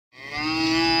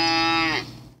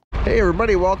Hey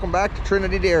everybody, welcome back to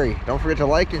Trinity Dairy. Don't forget to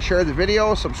like and share the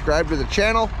video, subscribe to the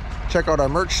channel, check out our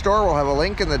merch store. We'll have a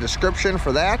link in the description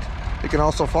for that. You can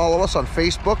also follow us on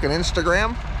Facebook and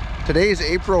Instagram. Today is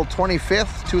April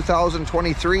 25th,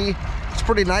 2023. It's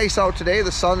pretty nice out today.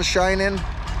 The sun's shining.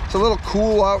 It's a little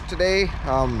cool out today.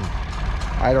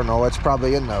 I don't know, it's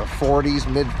probably in the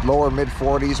 40s, lower mid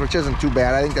 40s, which isn't too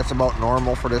bad. I think that's about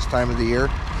normal for this time of the year.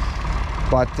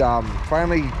 But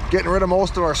finally getting rid of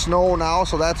most of our snow now,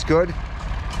 so that's good.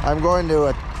 I'm going to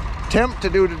attempt to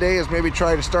do today is maybe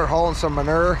try to start hauling some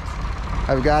manure.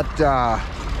 I've got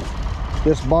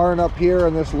this barn up here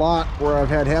and this lot where I've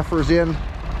had heifers in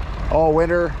all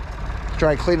winter.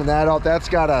 Try cleaning that out. That's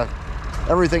got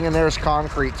everything in there is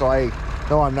concrete, so I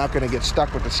know I'm not going to get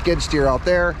stuck with the skid steer out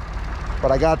there.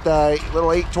 But I got the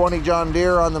little 820 John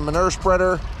Deere on the manure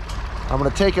spreader. I'm going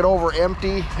to take it over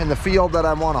empty in the field that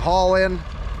I want to haul in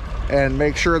and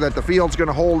make sure that the field's going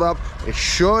to hold up. It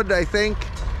should, I think.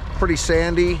 Pretty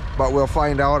sandy, but we'll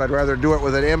find out. I'd rather do it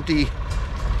with an empty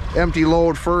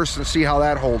load first and see how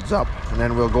that holds up, and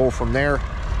then we'll go from there.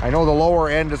 I know the lower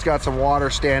end has got some water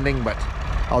standing, but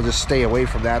I'll just stay away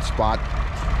from that spot.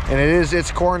 And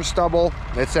it's corn stubble.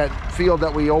 It's that field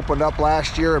that we opened up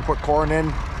last year and put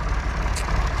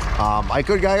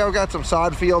I've got some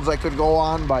sod fields I could go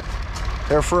on, but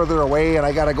they're further away and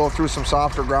I got to go through some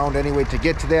softer ground anyway to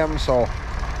get to them. So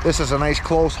this is a nice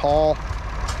close haul,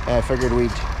 and I figured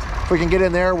if we can get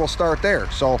in there, we'll start there.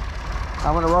 So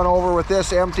I'm going to run over with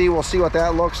this empty. We'll see what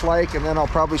that looks like, and then I'll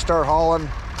probably start hauling.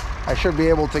 I should be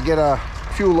able to get a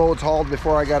few loads hauled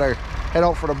before I got to head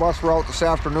out for the bus route this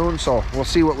afternoon. So we'll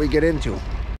see what we get into.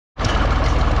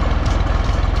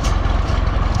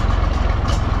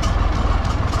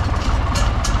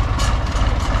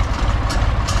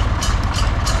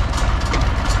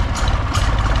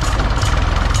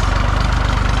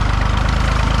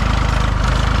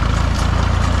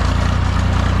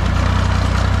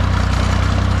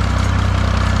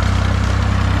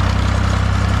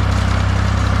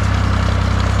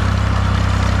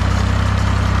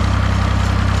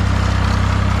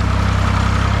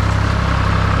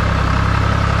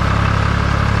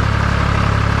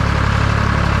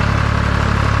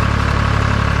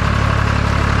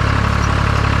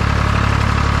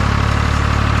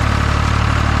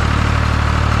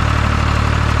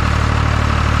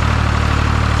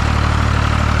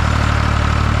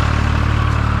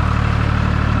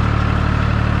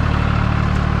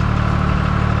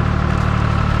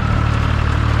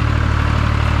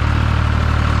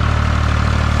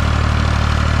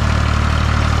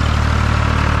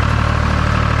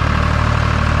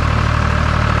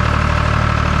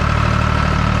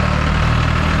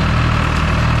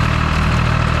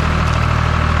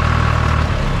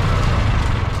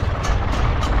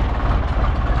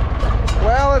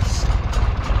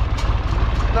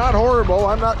 Not horrible.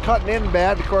 I'm not cutting in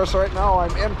bad. Of course, right now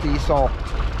I'm empty, so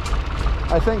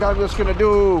I think I'm just going to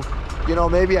do,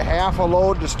 maybe a half a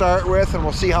load to start with, and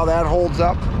we'll see how that holds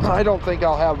up. I don't think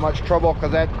I'll have much trouble,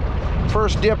 because that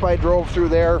first dip I drove through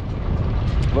there,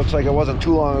 looks like it wasn't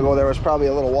too long ago. There was probably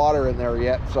a little water in there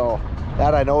yet, so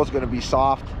that I know is going to be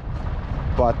soft.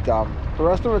 But the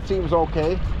rest of it seems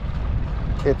okay.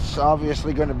 It's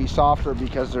obviously going to be softer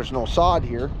because there's no sod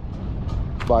here,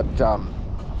 but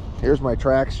here's my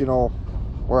tracks,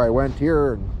 where I went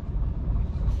here, and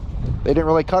they didn't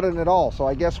really cut it at all. So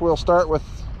I guess we'll start with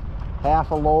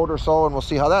half a load or so, and we'll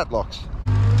see how that looks.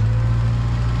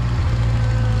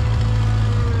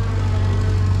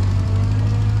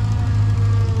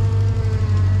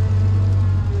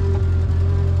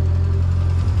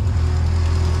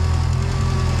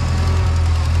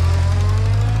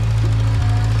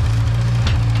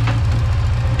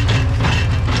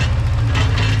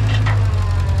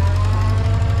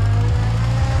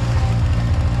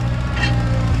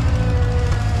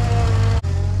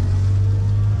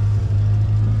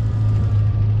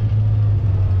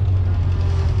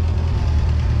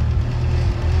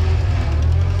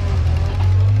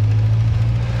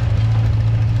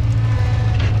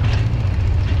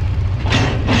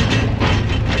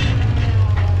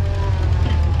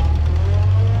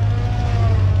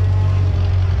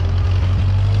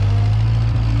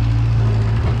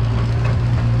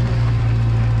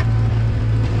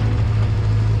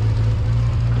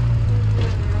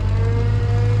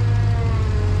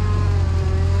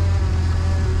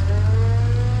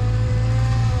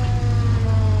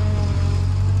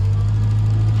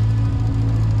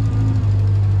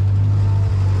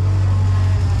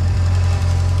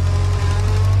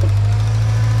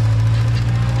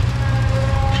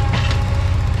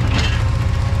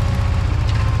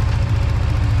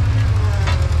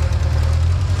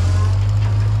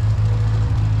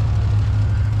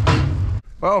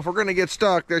 Well, if we're going to get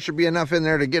stuck, there should be enough in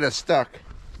there to get us stuck.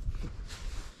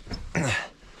 Let's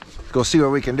go see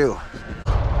what we can do.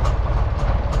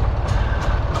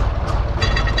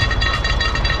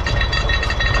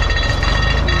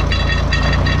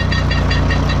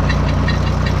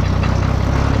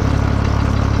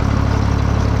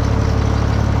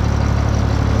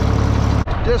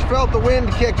 Just felt the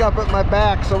wind kick up at my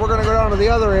back, so we're going to go down to the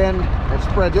other end and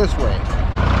spread this way.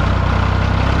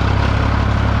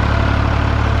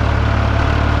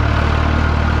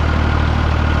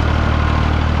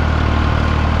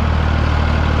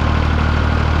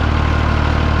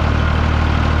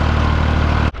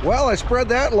 Well, I spread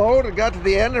that load and got to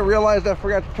the end and realized I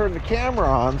forgot to turn the camera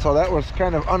on, so that was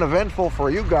kind of uneventful for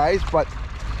you guys, but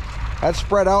that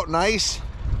spread out nice.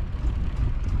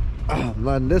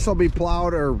 And this will be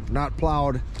plowed, or not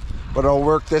plowed, but I'll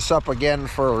work this up again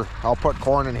for, I'll put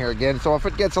corn in here again. So if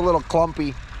it gets a little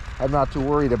clumpy, I'm not too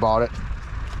worried about it,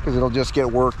 because it'll just get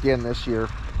worked in this year.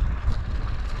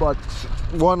 But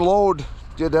one load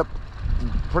did up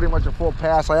pretty much a full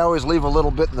pass. I always leave a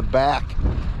little bit in the back,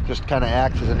 just kind of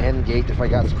acts as an end gate if I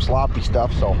got some sloppy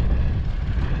stuff. So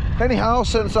anyhow,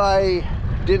 since I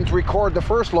didn't record the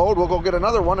first load, we'll go get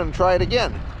another one and try it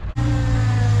again.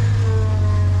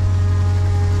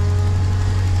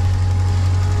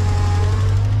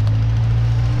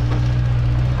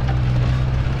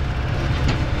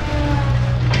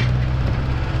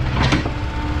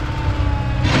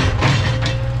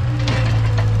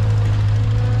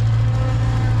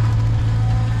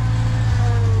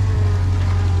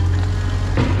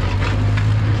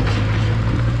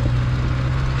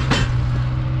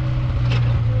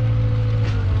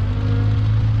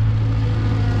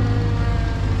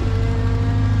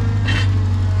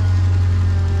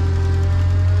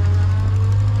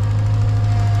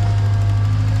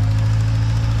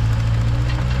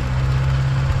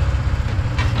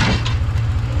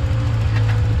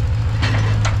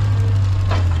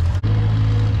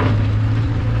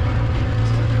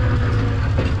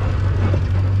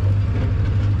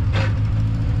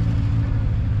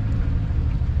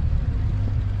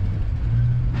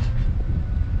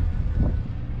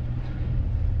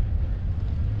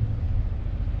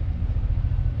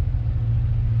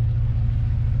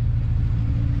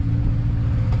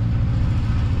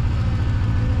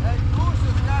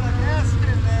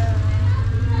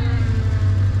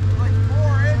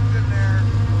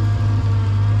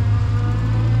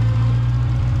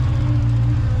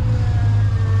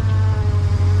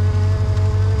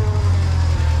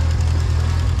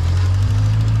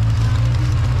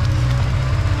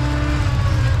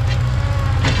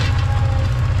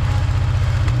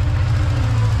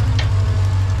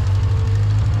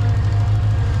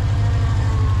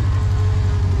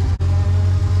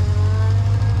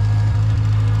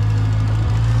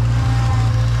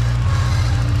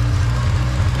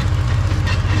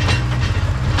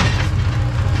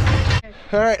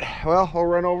 All right, well, I'll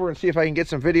run over and see if I can get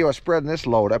some video of spreading this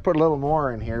load. I put a little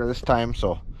more in here this time,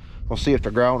 so we'll see if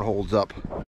the ground holds up.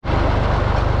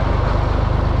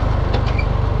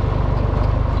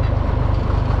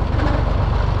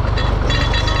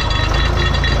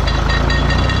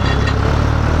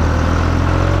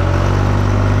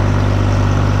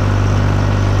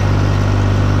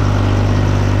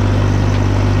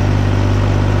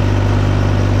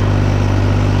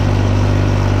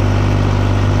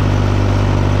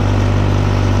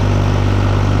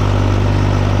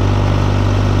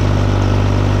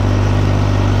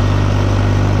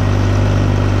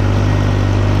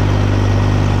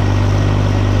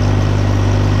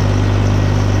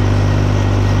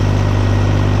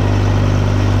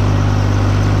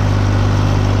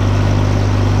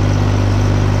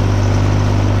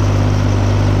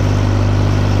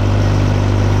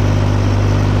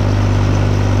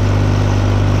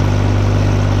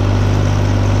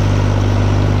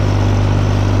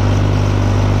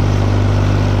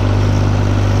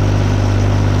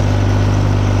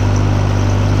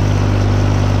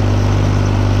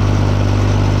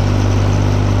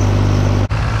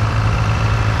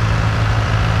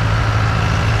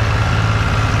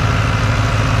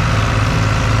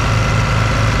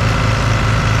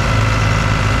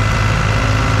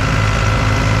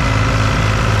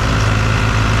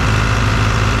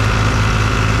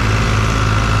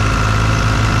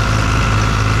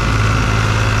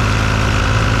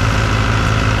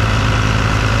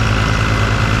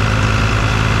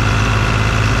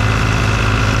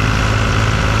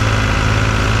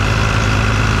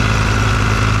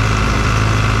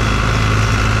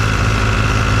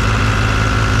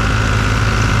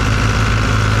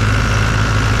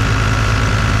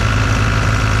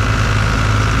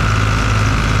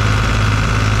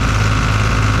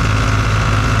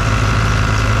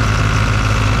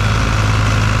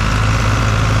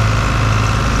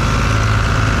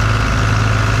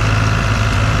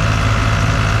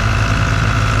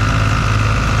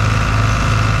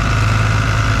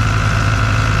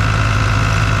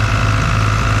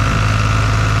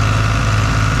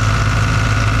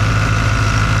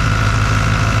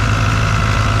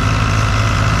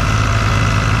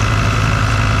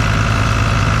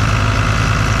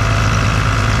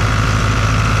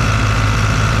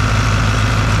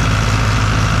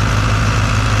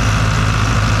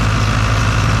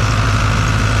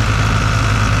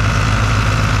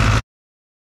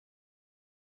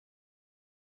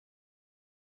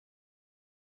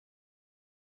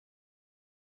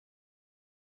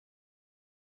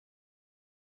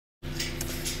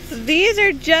 These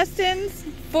are Justin's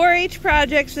 4-H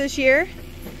projects this year.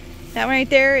 That one right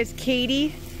there is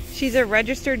Katie. She's a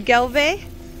registered Gelbvieh.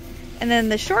 And then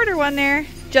the shorter one there,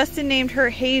 Justin named her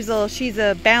Hazel. She's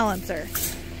a balancer.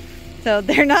 So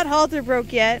they're not halter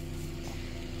broke yet.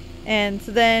 And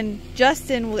so then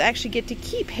Justin will actually get to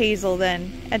keep Hazel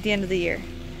then at the end of the year.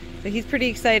 So he's pretty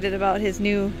excited about his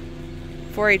new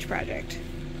 4-H project.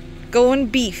 Going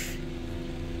beef.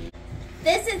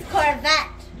 This is Corvette.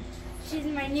 She's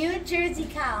my new Jersey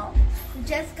cow. We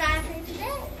just got her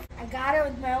today. I got her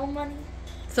with my own money.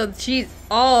 So she's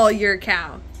all your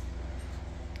cow.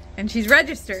 And she's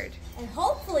registered. And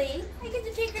hopefully, I get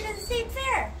to take her to the state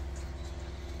fair.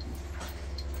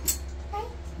 Okay.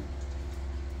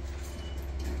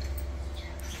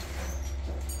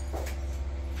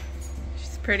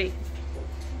 She's pretty.